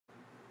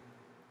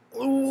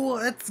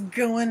What's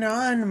going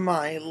on,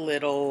 my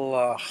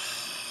little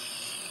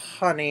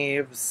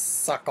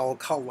honeysuckle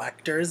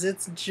collectors?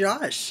 It's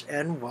Josh,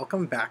 and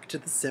welcome back to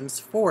The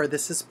Sims 4.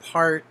 This is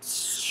part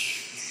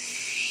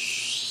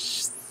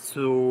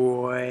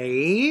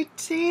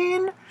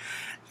 18?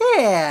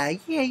 Yeah,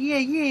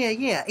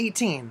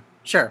 18.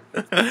 Sure.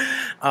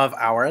 Of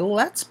our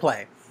Let's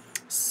Play.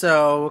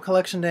 So,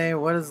 collection day,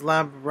 what is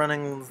lab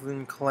running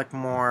and collect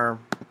more?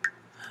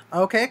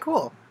 Okay,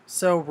 cool.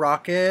 So,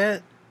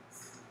 Rocket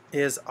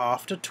is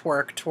off to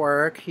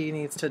twerk. He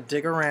needs to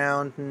dig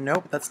around.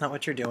 Nope, that's not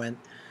what you're doing.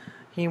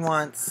 He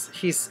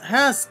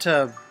has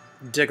to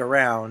dig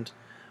around,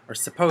 or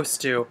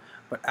supposed to,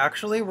 but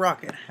actually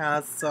Rocket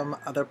has some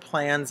other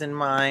plans in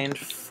mind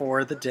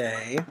for the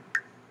day.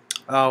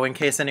 Oh, in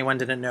case anyone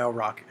didn't know,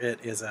 Rocket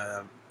is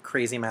a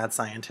crazy mad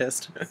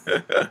scientist.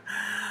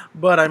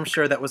 But I'm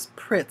sure that was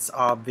pretty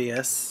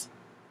obvious.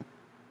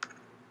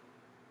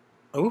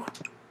 Ooh.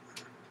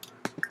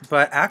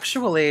 But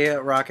actually,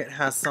 Rocket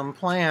has some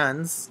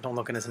plans. Don't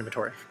look in his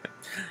inventory.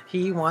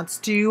 He wants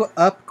to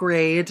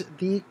upgrade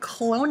the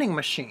cloning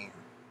machine.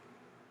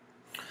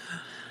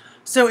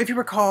 So if you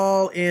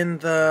recall in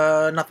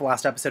not the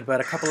last episode,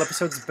 but a couple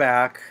episodes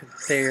back,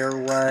 there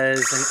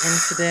was an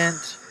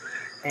incident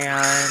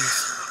and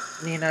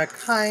Nina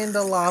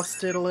kinda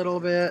lost it a little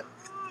bit.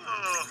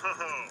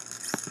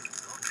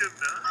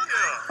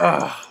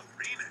 Ugh.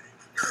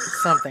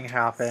 Something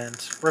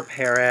happened.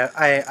 Repair it.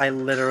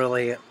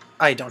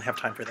 I don't have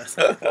time for this.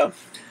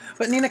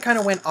 But Nina kind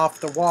of went off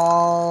the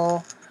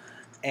wall,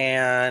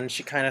 and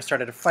she kind of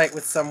started a fight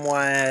with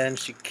someone.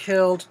 She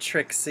killed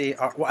Trixie.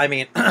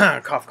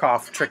 Cough,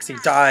 cough. Trixie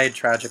died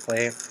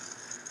tragically.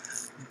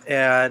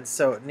 And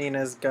so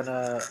Nina's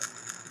gonna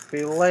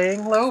be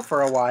laying low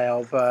for a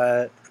while,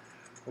 but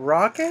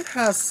Rocket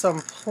has some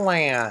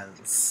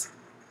plans.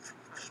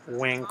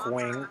 Wink,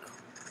 wink.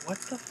 What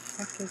the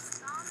fuck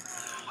is...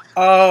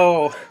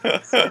 Oh!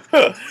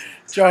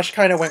 Josh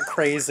kind of went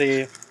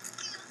crazy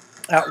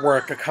at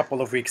work a couple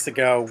of weeks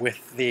ago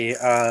with the,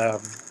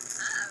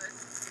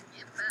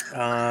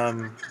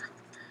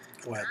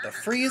 the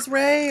freeze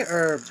ray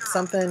or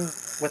something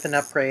with an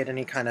upgrade, and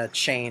he kind of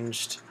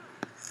changed.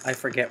 I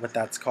forget what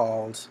that's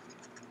called.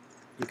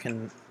 You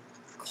can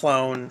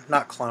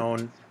not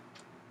clone.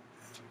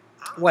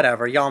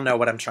 Whatever, y'all know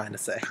what I'm trying to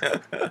say.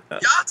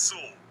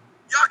 Yatsul!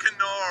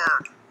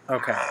 Yakinar!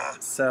 Okay,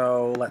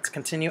 so let's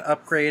continue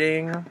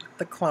upgrading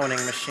the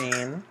cloning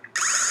machine.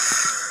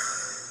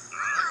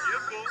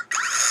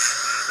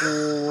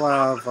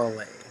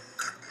 Lovely.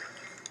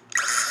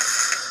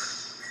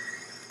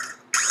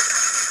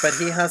 But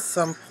he has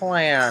some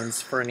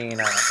plans for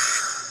Nina.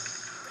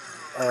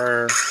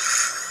 I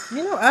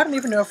don't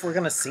even know if we're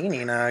gonna see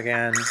Nina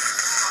again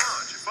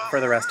for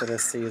the rest of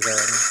this season.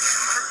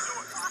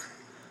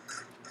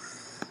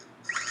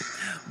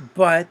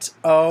 But,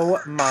 oh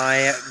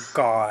my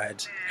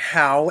god,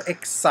 how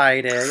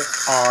excited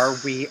are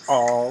we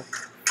all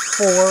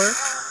for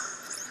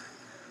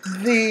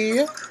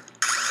the...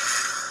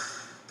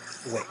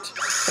 Wait.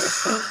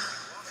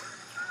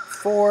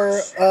 For,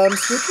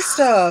 spooky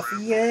stuff.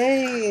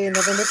 Yay!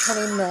 November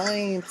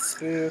 29th.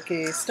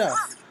 Spooky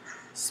stuff.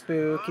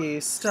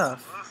 Spooky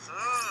stuff.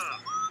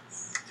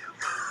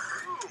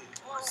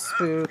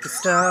 Spooky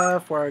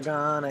stuff. We're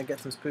gonna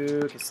get some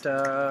spooky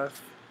stuff.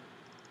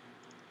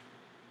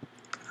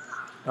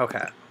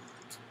 Okay.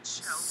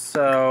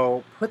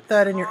 So, put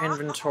that in your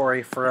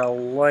inventory for a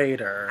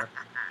later.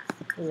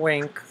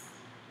 Wink.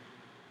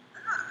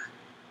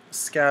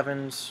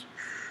 Scavenge.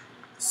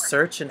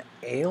 Search an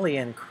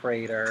alien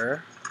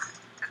crater.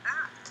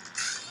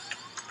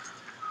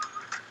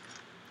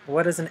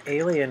 What is an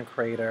alien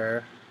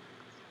crater?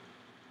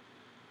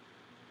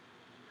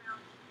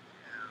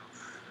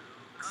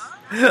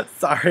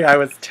 Sorry, I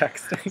was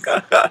texting.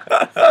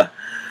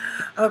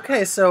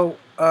 Okay, so,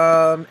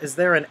 is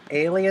there an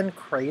alien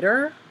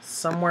crater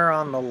somewhere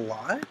on the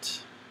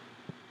lot?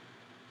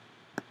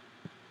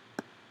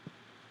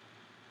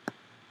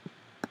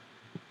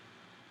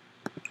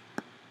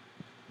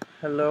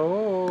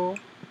 Hello?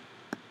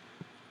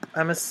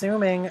 I'm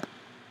assuming...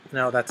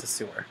 No, that's a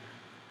sewer.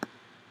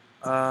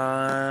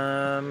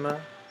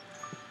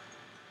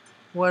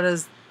 What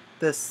does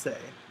this say?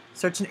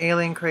 Search an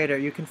alien crater.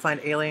 You can find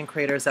alien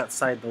craters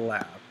outside the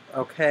lab.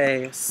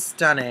 Okay,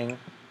 stunning.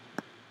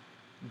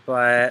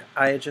 But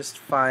I just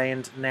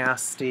find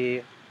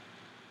nasty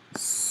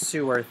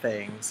sewer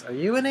things. Are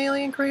you an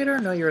alien crater?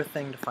 No, you're a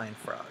thing to find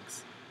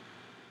frogs.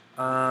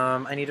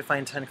 I need to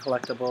find 10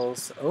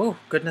 collectibles. Oh,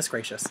 goodness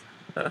gracious.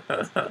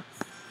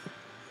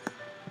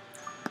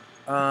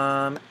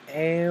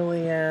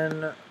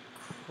 Alien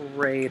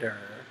crater.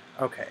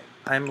 Okay,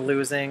 I'm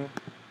losing...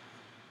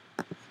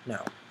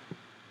 No.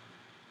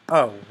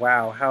 Oh,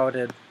 wow, how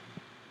did...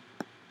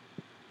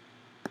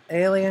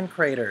 Alien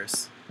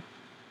craters.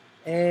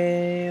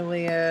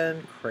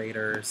 Alien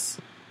craters.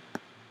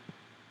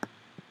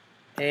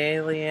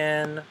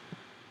 Alien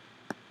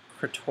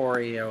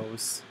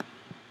Cratorios.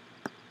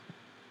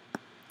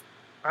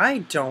 I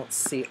don't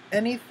see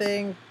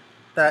anything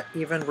that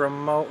even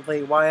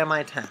remotely... Why am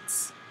I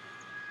tense?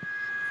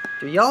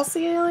 Do y'all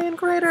see alien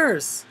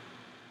craters?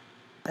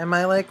 Am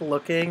I, like,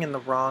 looking in the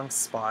wrong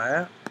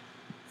spot?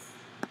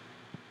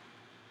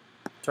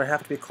 Do I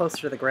have to be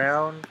closer to the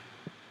ground?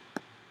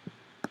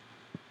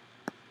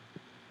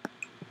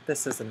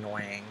 This is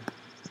annoying.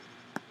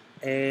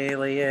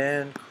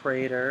 Alien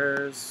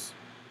craters.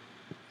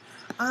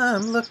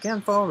 I'm looking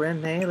for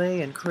an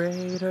alien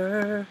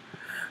crater.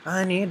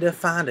 I need to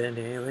find an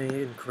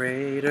alien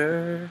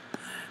crater.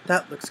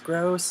 That looks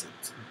gross.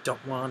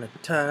 Don't want to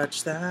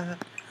touch that.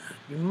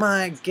 You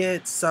might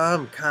get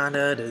some kind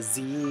of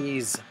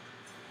disease.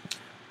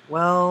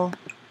 Well,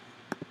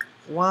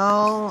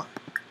 while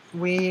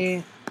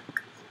we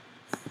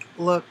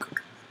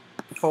look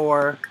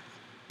for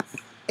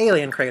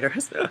alien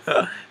craters,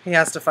 he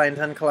has to find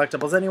 10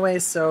 collectibles anyway,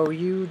 so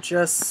you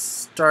just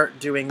start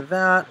doing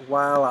that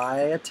while I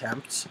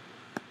attempt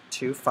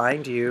to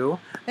find you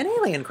an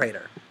alien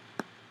crater.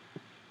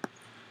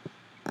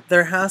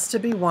 There has to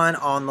be one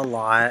on the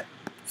lot,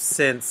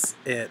 since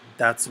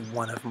that's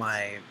one of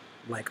my,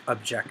 like,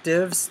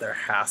 objectives. There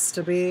has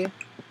to be.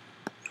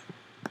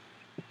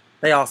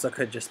 They also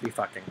could just be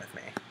fucking with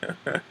me.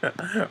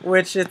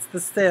 Which, it's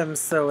The Sims,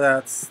 so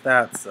that's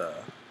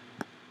a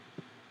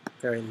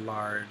very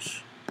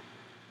large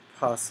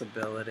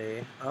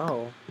possibility.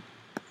 Oh.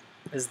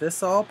 Is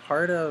this all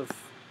part of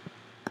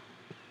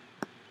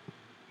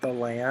the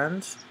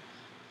land?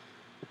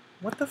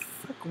 What the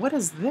fuck? What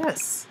is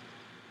this?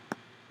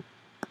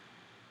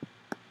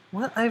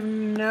 What? I've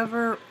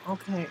never...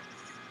 Okay.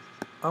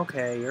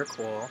 Okay, you're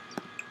cool.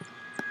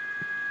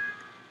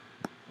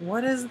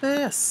 What is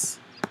this?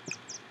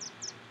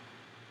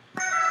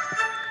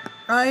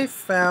 I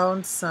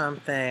found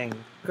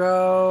something.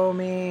 Go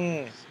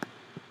me.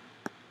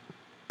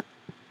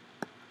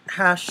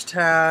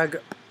 Hashtag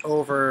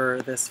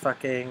over this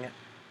fucking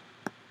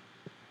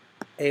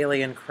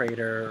alien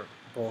crater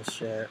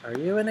bullshit. Are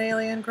you an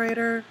alien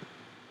crater?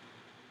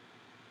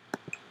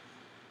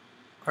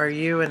 Are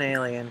you an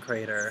alien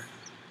crater?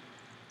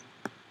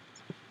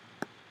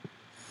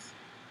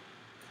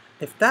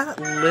 If that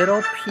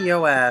little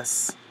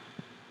POS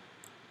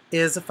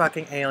is a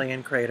fucking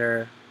alien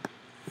crater,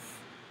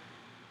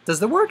 does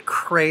the word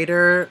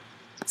crater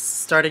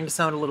starting to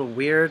sound a little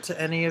weird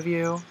to any of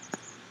you?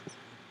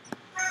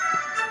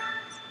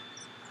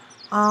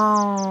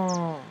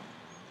 Oh,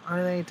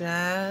 are they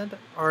dead?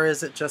 Or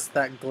is it just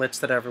that glitch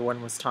that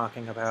everyone was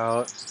talking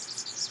about?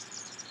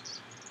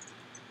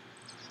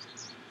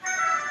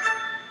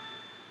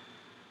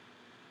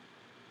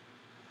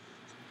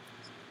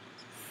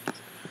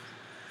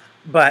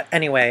 But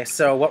anyway,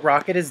 so what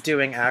Rocket is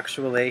doing,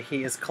 actually,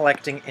 he is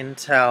collecting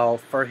intel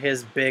for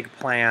his big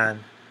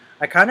plan.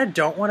 I kind of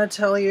don't want to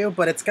tell you,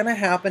 but it's going to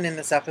happen in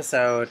this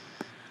episode.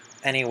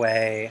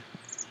 Anyway,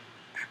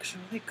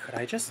 actually, could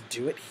I just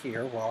do it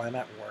here while I'm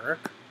at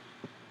work?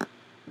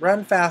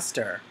 Run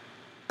faster.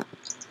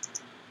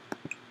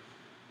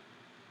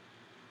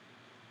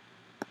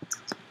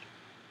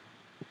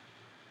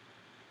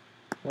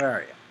 Where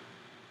are you?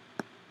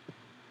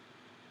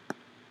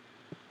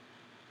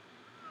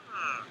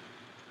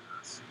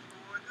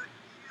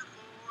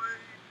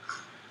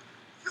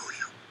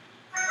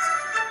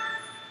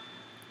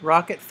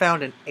 Rocket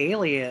found an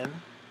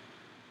alien.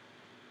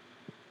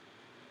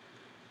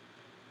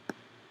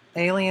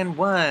 Alien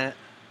what?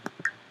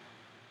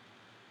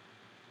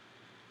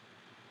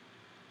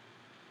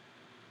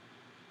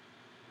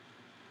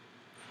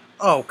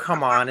 Oh,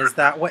 come on. Is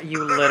that what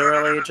you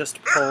literally just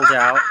pulled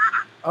out?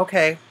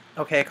 Okay.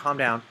 Okay, calm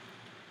down.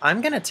 I'm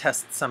gonna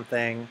test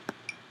something.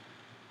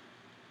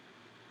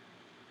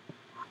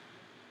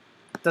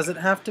 Does it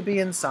have to be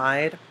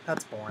inside?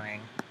 That's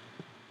boring.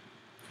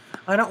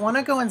 I don't want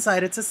to go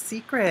inside. It's a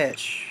secret.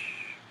 Shh.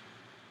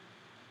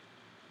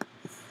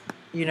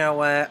 You know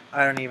what?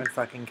 I don't even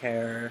fucking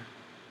care.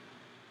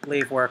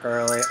 Leave work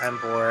early. I'm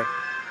bored.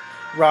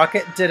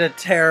 Rocket did a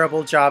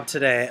terrible job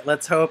today.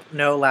 Let's hope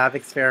no lab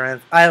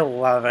experiments. I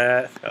love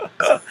it.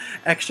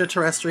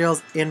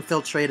 Extraterrestrials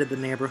infiltrated the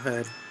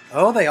neighborhood.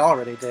 Oh, they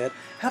already did.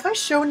 Have I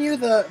shown you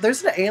the...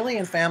 There's an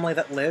alien family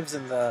that lives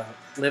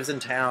in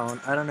town.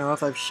 I don't know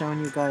if I've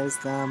shown you guys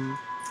them.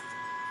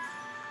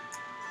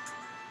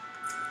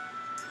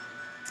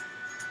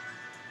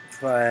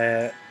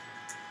 But...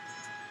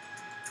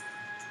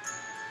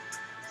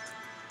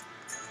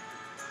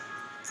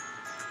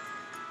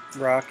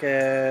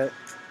 Rocket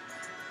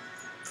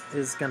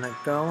is gonna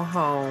go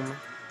home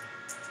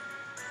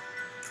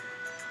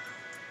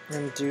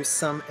and do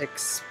some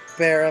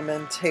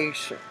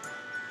experimentation.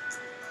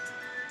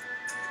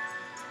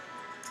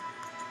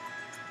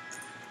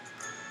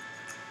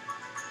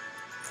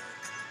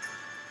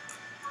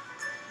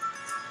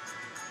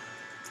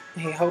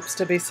 He hopes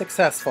to be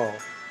successful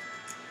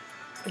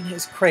in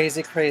his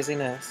crazy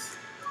craziness.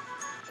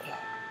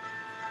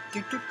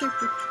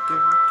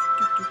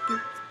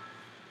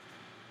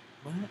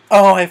 What?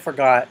 Oh, I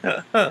forgot.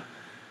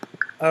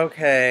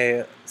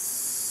 Okay,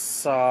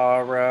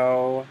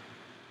 sorrow.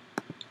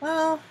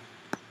 Well,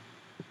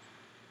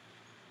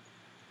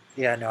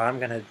 yeah, no, I'm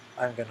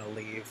I'm gonna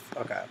leave.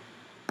 Okay.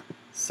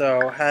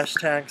 So,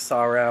 hashtag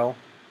sorrow.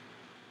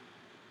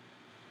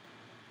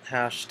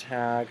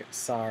 Hashtag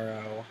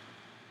sorrow.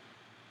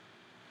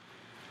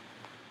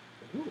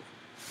 Ooh.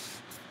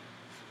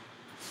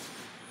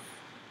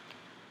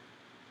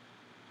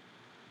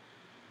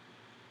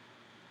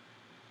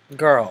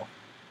 Girl.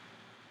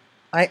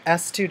 I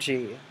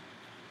S2G.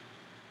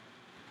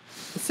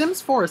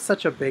 Sims 4 is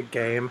such a big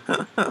game.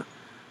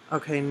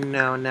 Okay,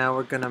 now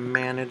we're gonna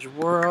manage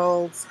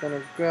worlds.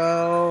 Gonna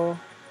go.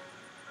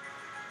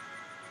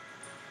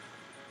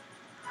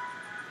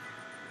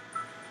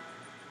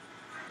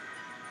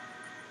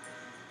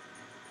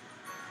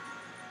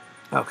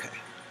 Okay.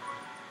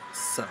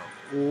 So,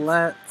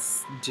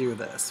 let's do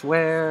this.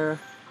 Where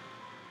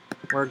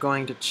we're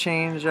going to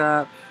change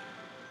up.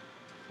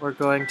 We're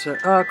going to...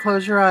 Oh,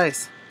 close your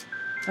eyes.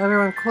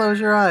 Everyone, close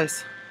your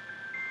eyes.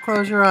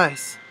 Close your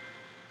eyes.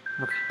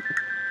 Okay.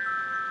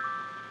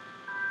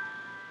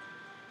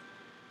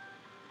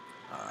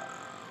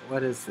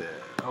 What is it?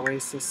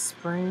 Oasis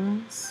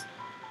Springs?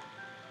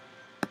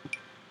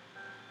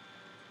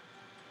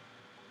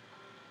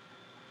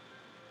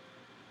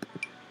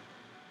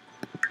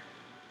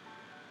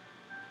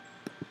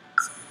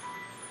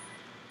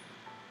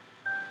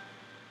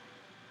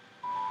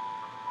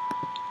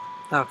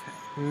 Okay,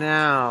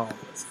 now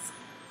let's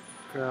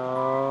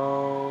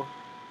go.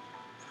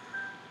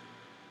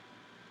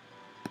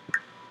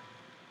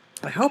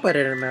 I hope I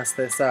didn't mess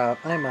this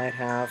up. I might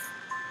have.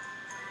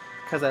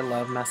 Because I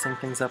love messing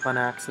things up on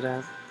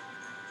accident.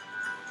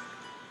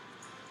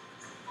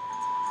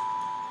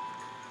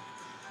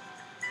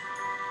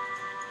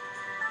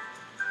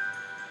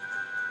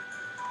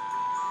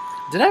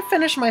 Did I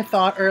finish my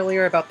thought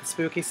earlier about the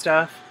spooky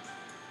stuff?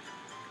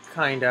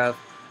 Kind of.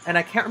 And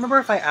I can't remember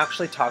if I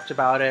actually talked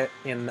about it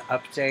in the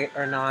update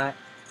or not.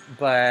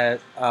 But,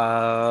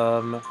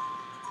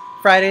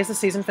 Friday's the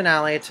season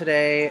finale.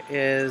 Today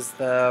is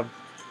the...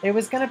 It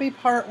was going to be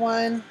part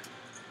 1.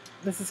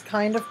 This is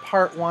kind of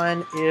part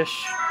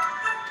 1-ish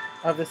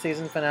of the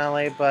season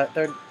finale, but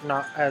they're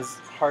not as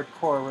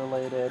hardcore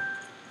related.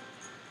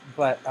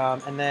 But,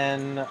 and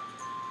then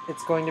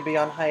it's going to be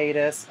on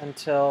hiatus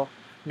until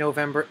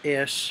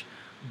November-ish,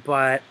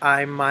 but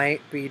I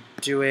might be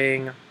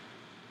doing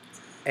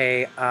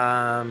a,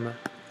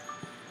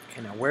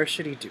 okay, now where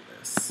should he do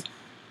this?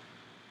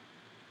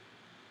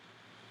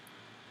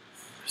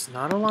 There's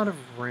not a lot of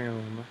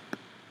room.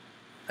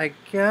 I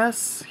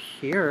guess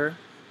here.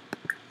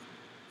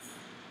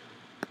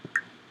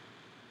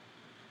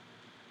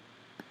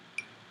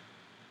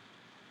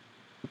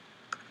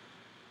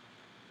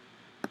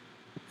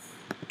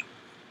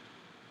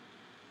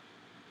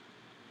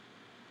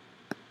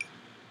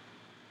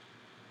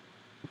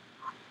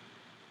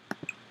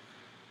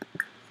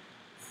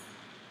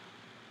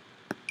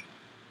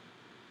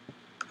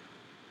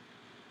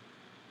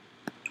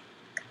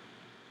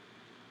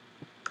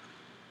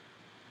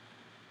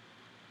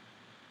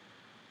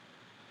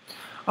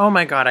 Oh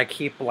my god, I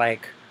keep,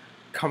 like,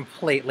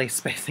 completely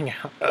spacing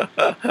out.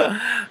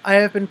 I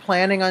have been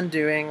planning on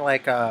doing,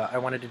 like, I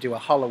wanted to do a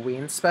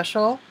Halloween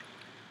special,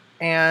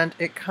 and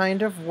it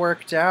kind of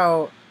worked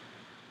out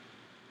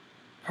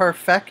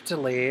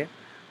perfectly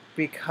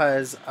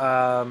because,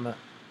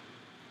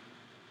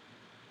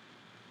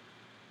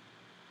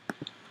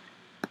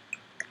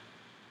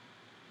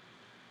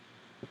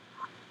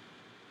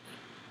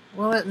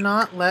 will it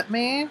not let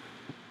me?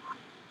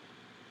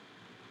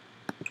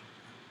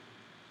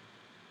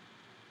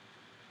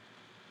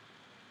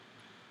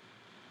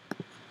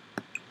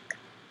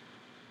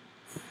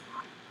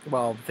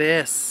 Well,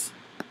 this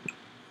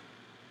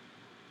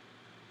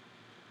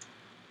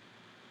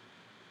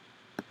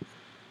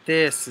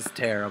is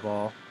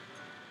terrible.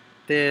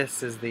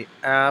 This is the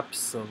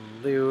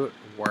absolute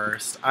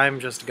worst. I'm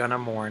just gonna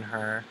mourn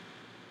her.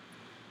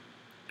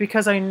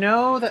 Because I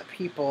know that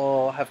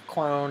people have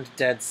cloned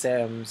dead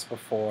Sims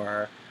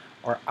before,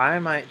 or I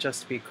might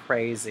just be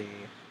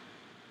crazy.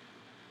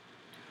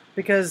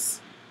 Because...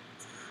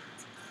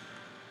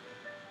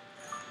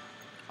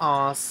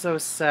 Aw, so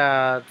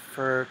sad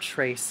for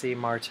Tracy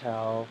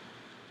Martell.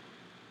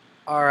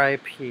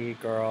 R.I.P.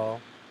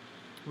 girl.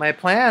 My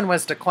plan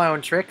was to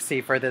clone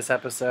Trixie for this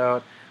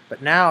episode, but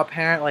now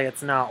apparently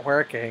it's not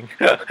working.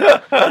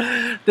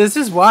 This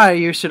is why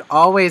you should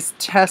always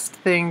test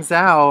things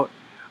out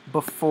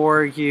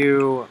before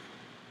you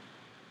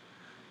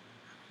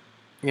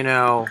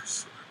know,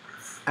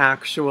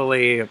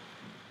 actually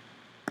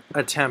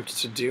attempt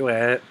to do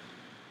it.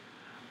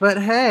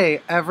 But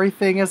hey,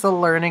 everything is a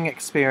learning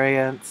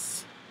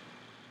experience.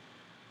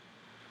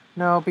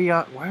 No,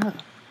 beyond... Where?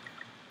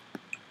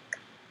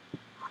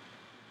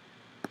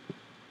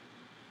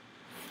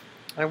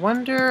 I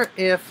wonder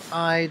if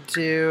I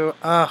do...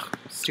 Ugh,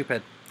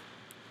 stupid.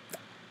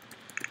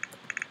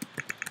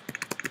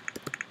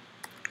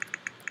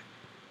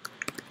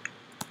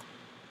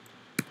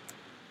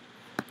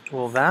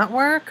 Will that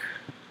work?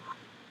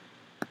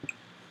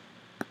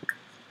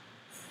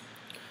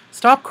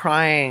 Stop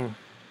crying.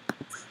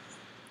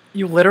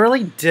 You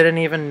literally didn't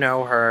even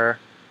know her.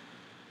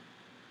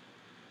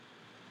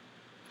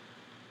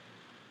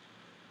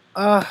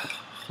 I'll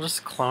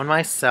just clone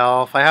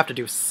myself. I have to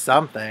do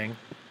something.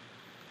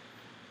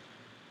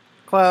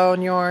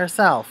 Clone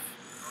yourself.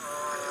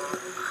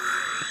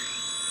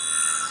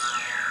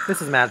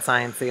 This is mad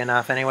sciencey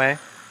enough, anyway.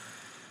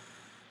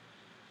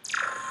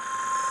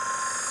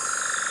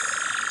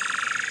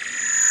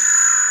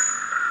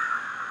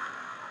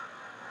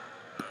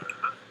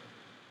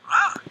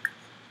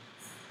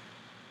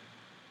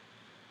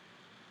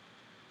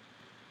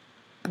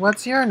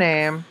 What's your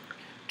name?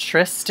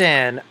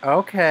 Tristan.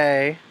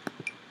 Okay.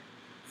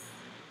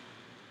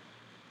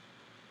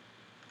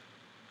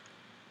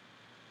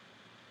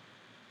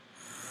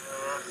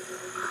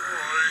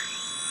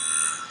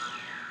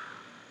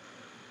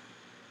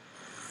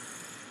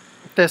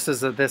 This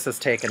is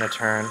taking a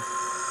turn.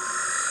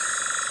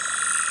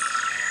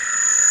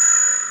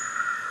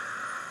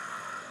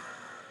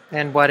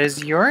 And what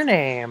is your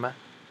name?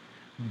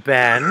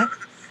 Ben.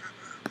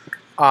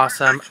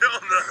 Awesome.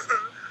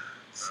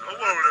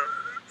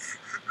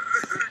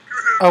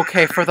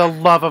 Okay, for the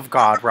love of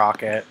God,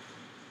 Rocket.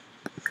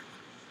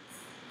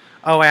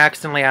 Oh, I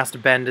accidentally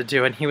asked Ben to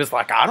do it, and he was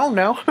like, I don't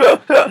know.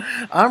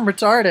 I'm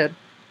retarded.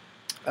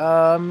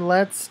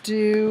 Let's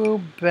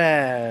do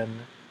Ben.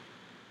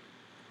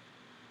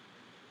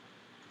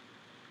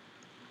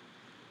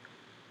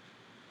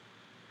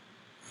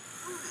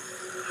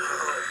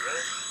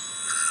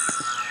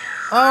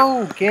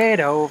 Oh, get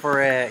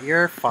over it.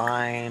 You're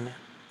fine.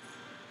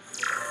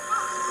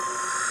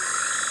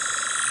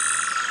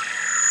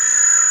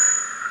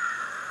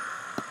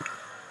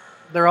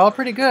 They're all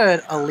pretty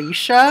good.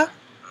 Alicia?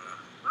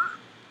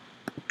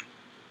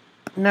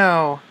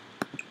 No.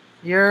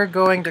 You're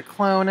going to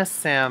clone a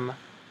sim.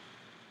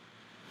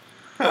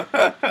 You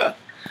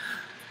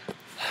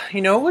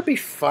know what would be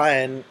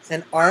fun?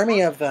 An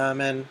army of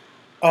them and...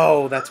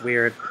 Oh, that's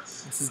weird.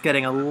 This is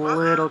getting a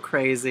little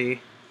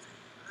crazy.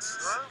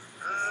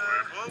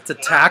 It's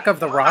Attack of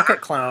the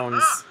Rocket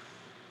Clones.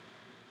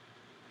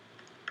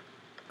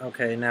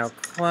 Okay, now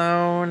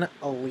clone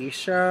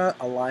Alicia,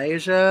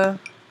 Elijah.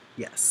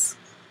 Yes.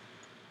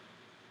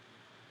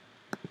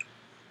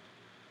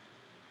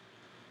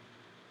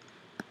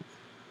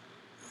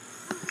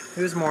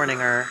 Who's mourning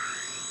her?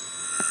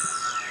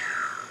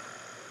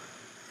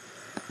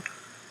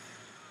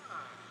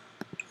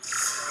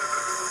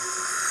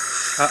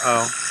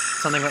 Uh-oh.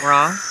 Something went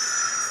wrong?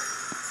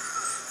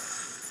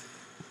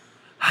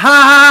 Ha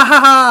ha ha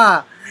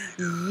ha!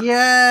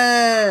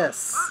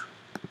 Yes!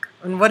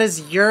 And what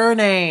is your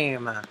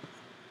name?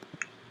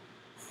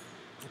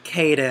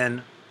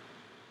 Caden.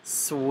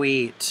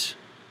 Sweet.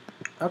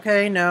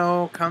 Okay,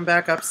 no. Come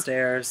back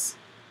upstairs.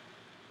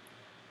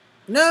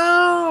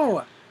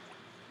 No!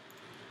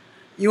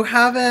 You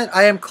haven't...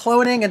 I am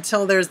cloning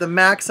until there's the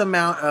max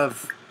amount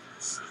of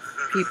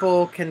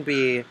people can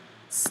be...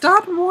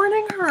 Stop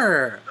mourning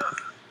her!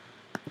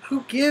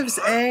 Who gives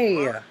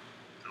a...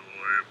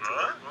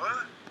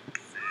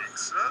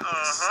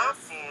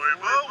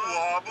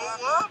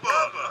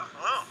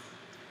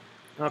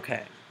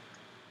 Okay.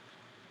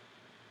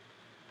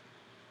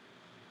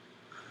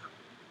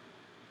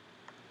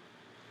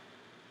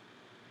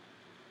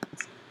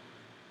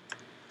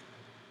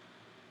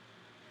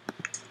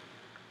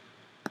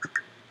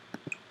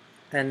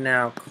 And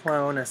now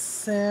clone a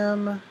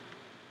sim.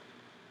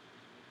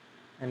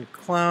 And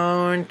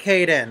clone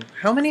Caden.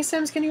 How many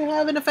sims can you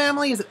have in a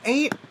family? Is it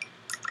 8?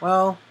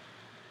 Well,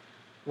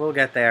 we'll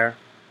get there.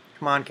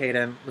 Come on,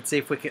 Caden. Let's see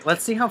if we can.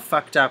 Let's see how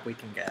fucked up we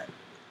can get.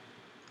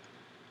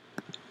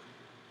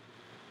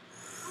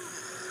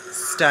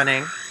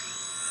 Stunning.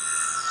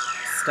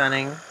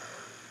 Stunning.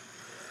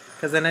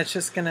 Because then it's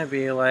just gonna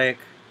be like,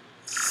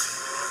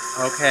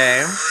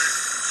 okay.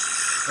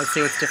 Let's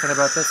see what's different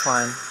about this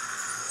one.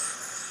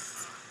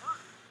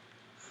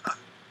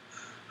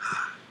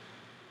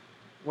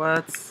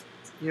 What's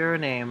your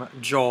name?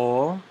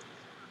 Joel.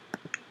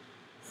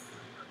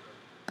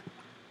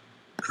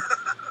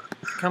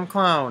 Come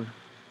clone.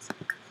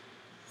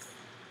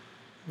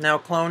 Now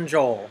clone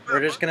Joel. We're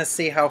just gonna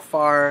see how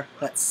far...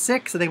 That's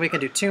 6. I think we can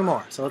do 2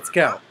 more. So let's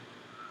go.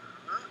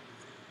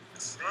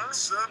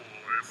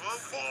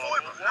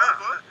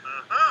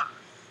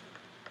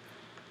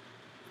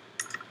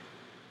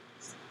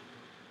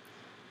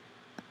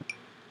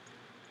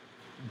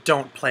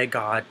 Don't play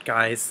God,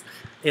 guys.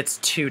 It's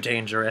too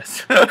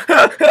dangerous.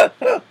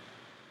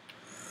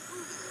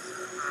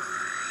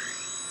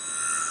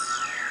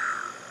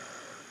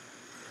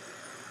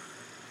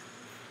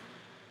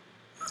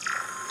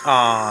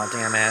 Aw,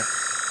 damn it.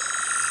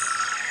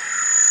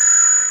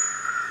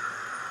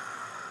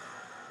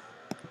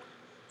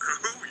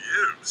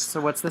 So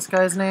what's this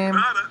guy's name?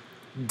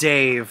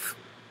 Dave.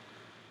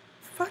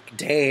 Fuck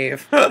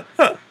Dave.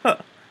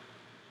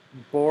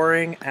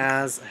 Boring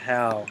as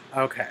hell.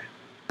 Okay.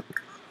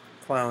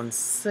 Clone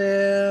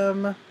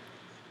sim. Let's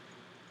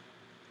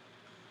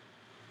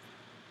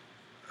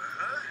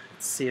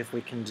see if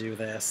we can do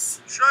this.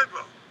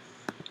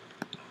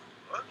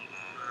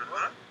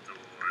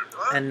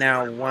 And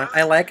now one,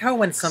 I like how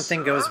when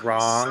something goes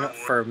wrong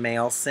for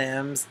male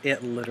sims,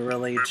 it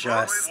literally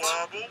just...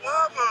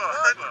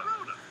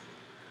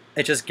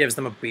 It just gives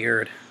them a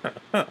beard.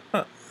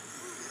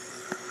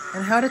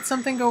 And how did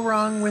something go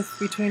wrong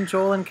between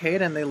Joel and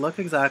Caden? They look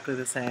exactly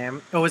the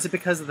same. Oh, is it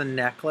because of the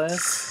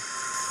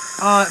necklace?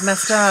 Oh, it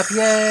messed up.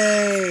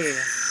 Yay!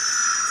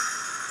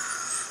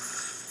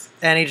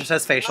 And he just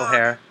has facial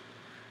hair.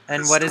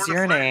 And what is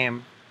your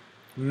name?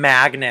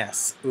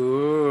 Magnus.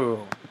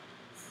 Ooh.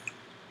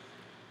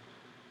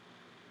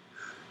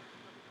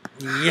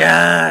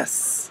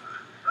 Yes!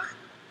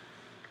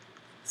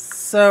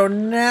 So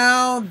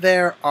now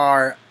there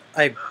are...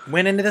 I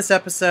went into this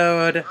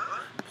episode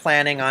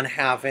planning on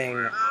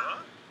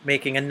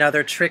making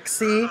another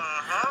Trixie,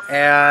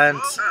 and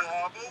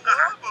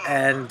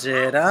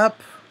ended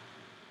up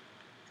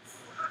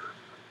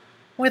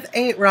with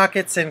 8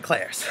 Rocket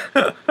Sinclairs.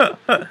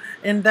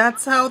 And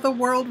that's how the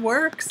world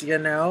works, you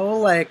know?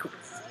 Like,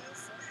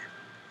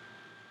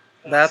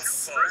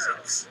 that's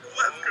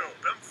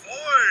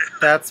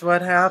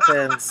what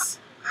happens.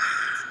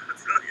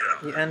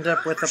 You end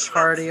up with a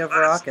party of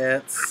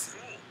rockets.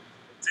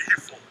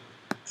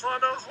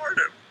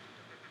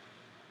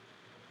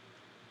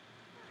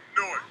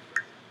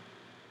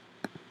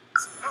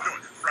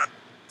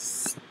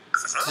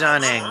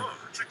 Stunning.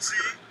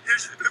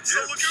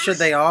 Should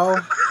they all?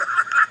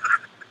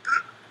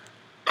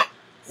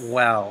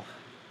 Well.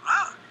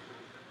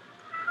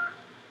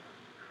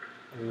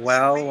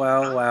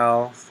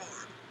 Well.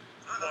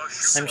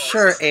 I'm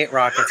sure 8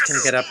 rockets can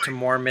get up to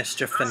more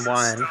mischief than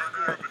 1.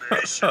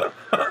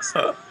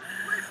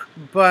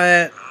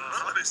 But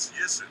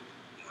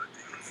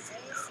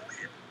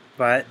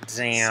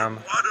damn.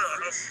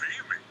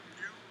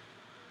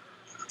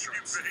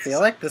 I feel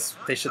like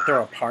they should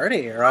throw a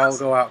party or all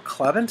go out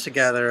clubbing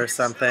together or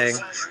something.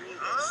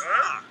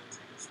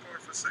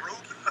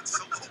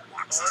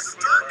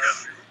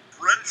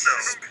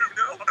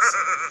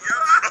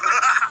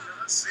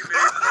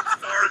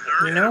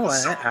 You know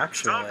what,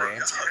 actually.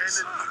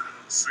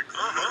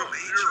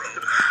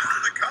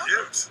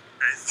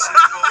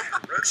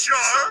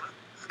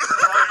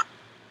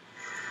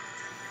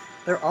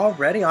 They're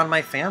already on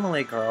my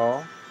family,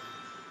 girl.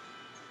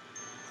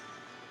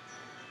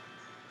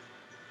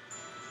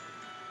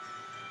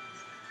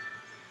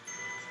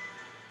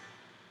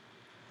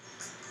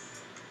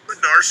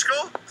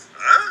 Narskal?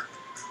 Huh?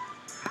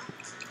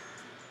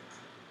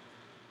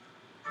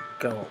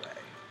 Go away.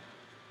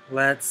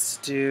 Let's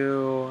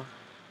do...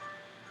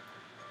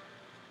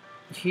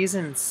 He's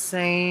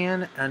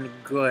insane and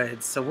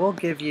good, so we'll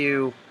give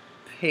you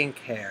pink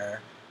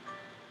hair.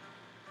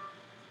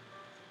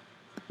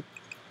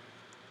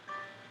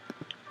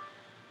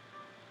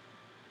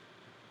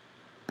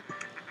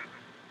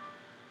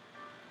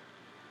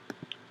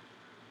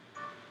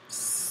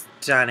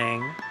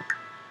 Stunning.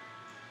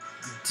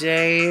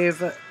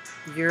 Dave,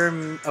 you're...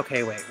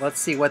 Okay, wait. Let's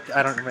see what...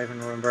 I don't even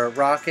remember.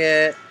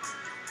 Rocket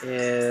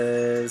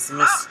is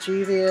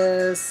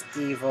mischievous,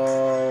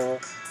 evil,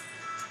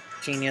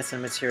 genius,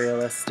 and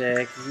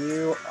materialistic.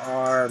 You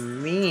are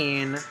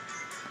mean.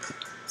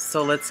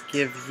 So let's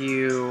give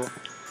you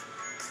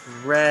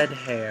red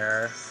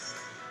hair.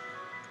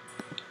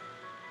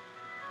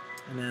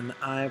 And then the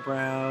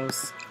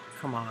eyebrows.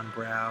 Come on,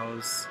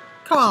 brows.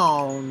 Come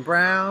on,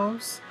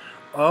 brows.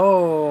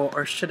 Oh,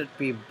 or should it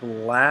be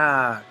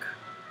black?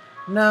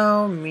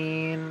 No,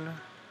 mean.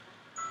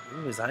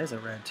 Ooh, his eyes are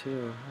red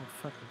too. How the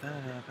fuck did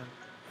that happen?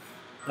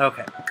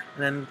 Okay.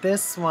 And then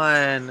this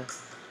one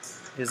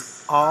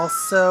is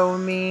also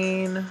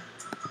mean.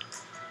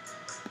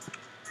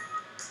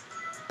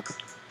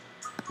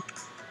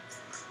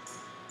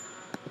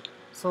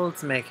 So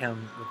let's make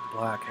him with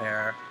black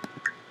hair.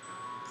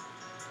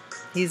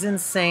 He's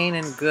insane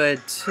and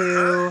good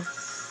too.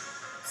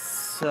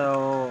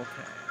 So,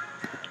 okay.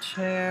 Match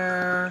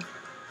hair.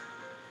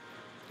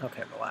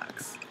 Okay,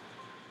 relax.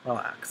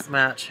 Relax.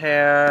 Match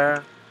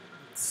hair.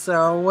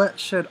 So what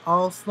should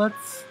also...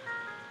 Let's...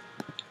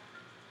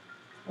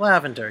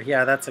 Lavender.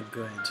 Yeah, that's a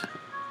good...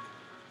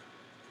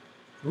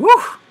 Woo!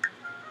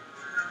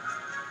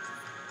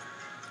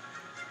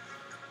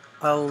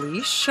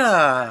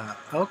 Alicia.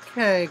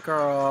 Okay,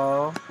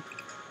 girl.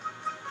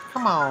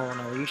 Come on,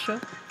 Alicia.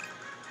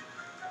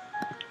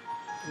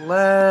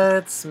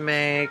 Let's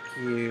make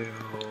you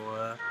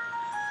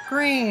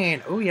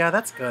green. Oh, yeah,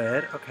 that's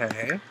good.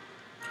 Okay.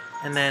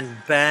 And then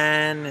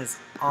Ben is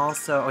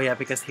also... Oh, yeah,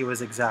 because he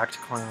was exact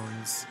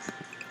clones.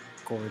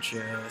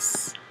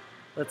 Gorgeous.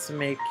 Let's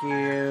make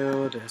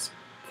you this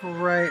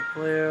bright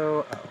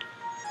blue. Oh.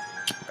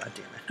 God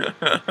damn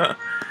it.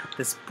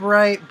 This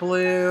bright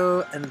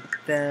blue. And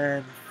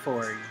then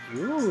for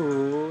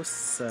you,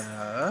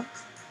 sir...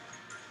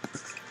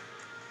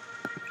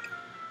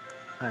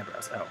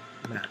 Eyebrows. Oh.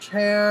 Match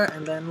hair.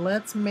 And then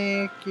let's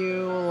make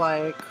you,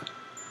 like...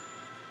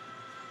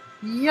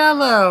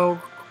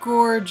 Yellow.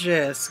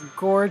 Gorgeous,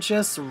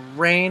 gorgeous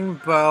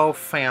rainbow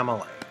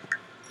family.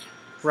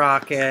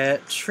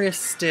 Rocket,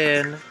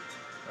 Tristan,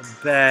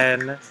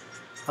 Ben,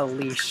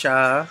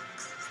 Alicia,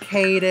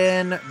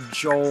 Caden,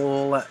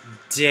 Joel,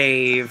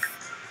 Dave,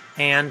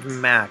 and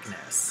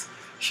Magnus.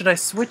 Should I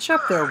switch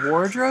up their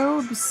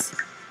wardrobes?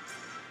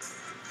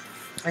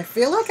 I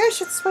feel like I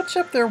should switch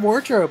up their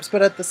wardrobes,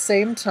 but at the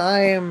same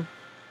time,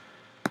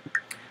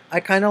 I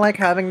kind of like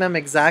having them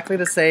exactly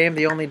the same,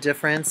 the only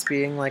difference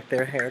being like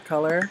their hair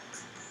color.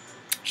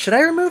 Should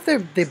I remove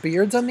the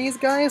beards on these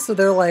guys so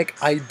they're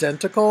like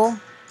identical?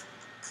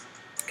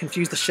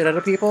 Confuse the shit out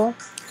of people?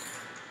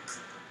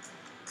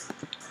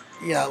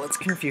 Yeah, let's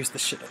confuse the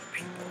shit out of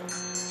people.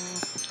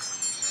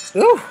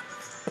 Ooh!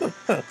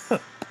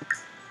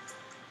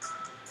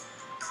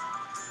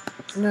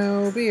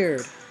 No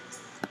beard.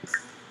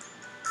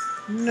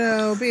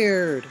 No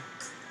beard.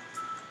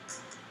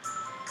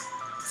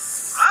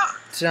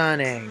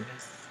 Stunning.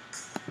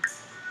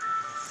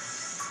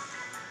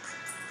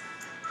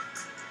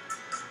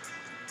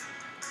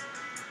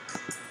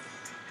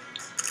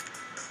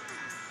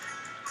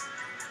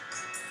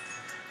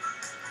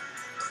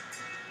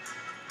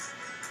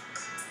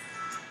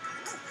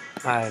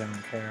 I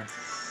don't care.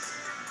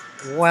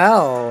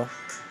 Well,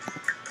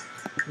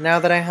 now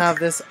that I have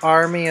this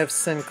army of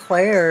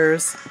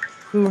Sinclairs,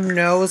 who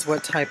knows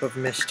what type of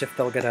mischief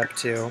they'll get up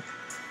to.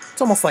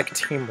 It's almost like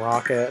Team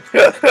Rocket.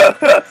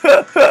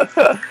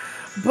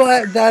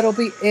 But that'll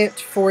be it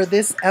for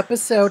this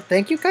episode.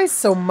 Thank you guys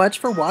so much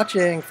for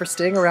watching, for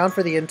staying around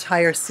for the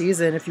entire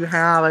season. If you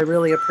have, I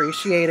really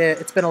appreciate it.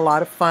 It's been a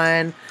lot of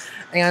fun.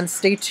 And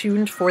stay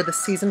tuned for the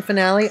season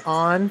finale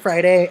on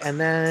Friday. And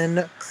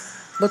then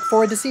look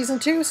forward to Season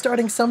 2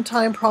 starting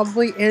sometime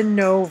probably in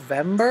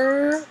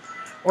November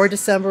or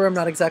December. I'm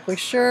not exactly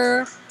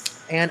sure.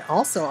 And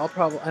also,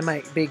 I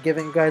might be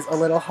giving you guys a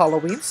little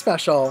Halloween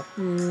special.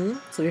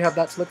 So you have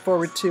that to look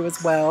forward to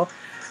as well.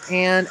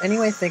 And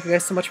anyway, thank you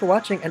guys so much for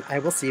watching, and I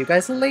will see you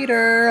guys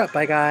later.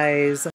 Bye, guys.